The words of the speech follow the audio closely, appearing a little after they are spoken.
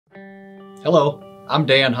Hello, I'm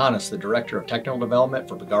Dan Hanus, the Director of Technical Development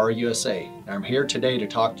for Bergara USA, and I'm here today to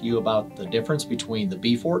talk to you about the difference between the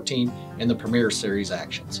B-14 and the Premier Series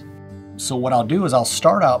actions. So what I'll do is I'll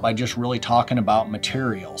start out by just really talking about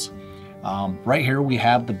materials. Right here we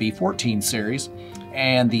have the B-14 series,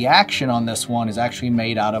 and the action on this one is actually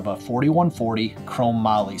made out of a 4140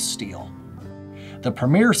 Cromoly steel. The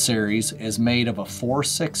Premier series is made of a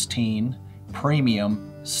 416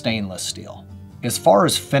 premium stainless steel. As far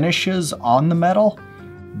as finishes on the metal,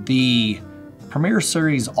 the Premier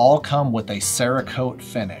series all come with a Cerakote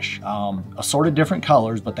finish. Assorted different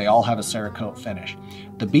colors, but they all have a Cerakote finish.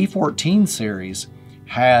 The B-14 series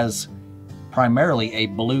has primarily a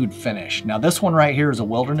blued finish. Now this one right here is a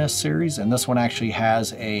Wilderness series, and this one actually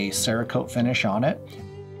has a Cerakote finish on it.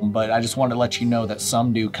 But I just wanted to let you know that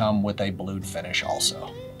some do come with a blued finish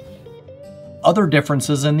also. Other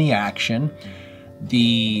differences in the action.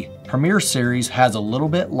 The Premier series has a little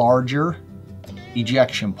bit larger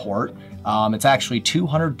ejection port. It's actually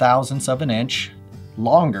 200 thousandths of an inch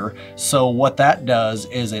longer. So what that does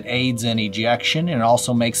is it aids in ejection and it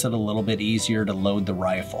also makes it a little bit easier to load the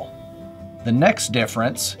rifle. The next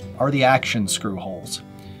difference are the action screw holes.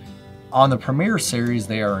 On the Premier series,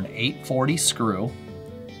 they are an 840 screw,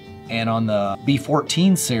 and on the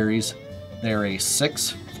B-14 series, they're a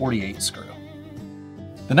 648 screw.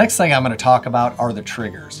 The next thing I'm going to talk about are the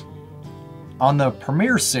triggers. On the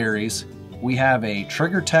Premier series, we have a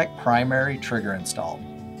TriggerTech primary trigger installed.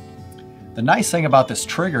 The nice thing about this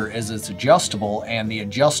trigger is it's adjustable, and the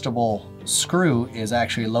adjustable screw is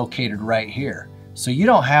actually located right here. So you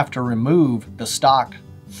don't have to remove the stock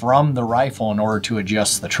from the rifle in order to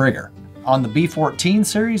adjust the trigger. On the B-14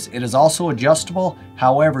 series, it is also adjustable.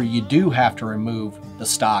 However, you do have to remove the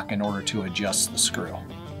stock in order to adjust the screw.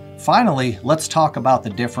 Finally, let's talk about the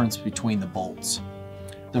difference between the bolts.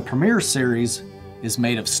 The Premier series is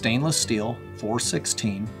made of stainless steel,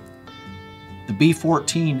 416. The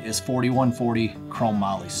B-14 is 4140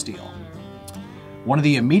 Cromoly steel. One of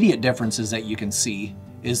the immediate differences that you can see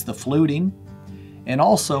is the fluting and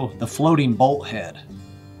also the floating bolt head.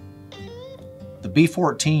 The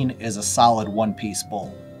B-14 is a solid one-piece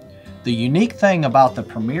bolt. The unique thing about the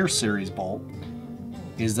Premier series bolt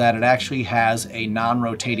is that it actually has a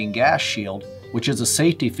non-rotating gas shield, which is a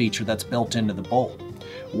safety feature that's built into the bolt.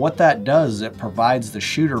 What that does is it provides the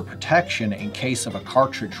shooter protection in case of a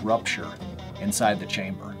cartridge rupture inside the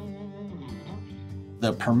chamber.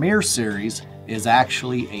 The Premier series is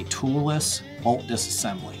actually a toolless bolt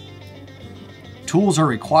disassembly. Tools are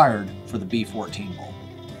required for the B-14 bolt.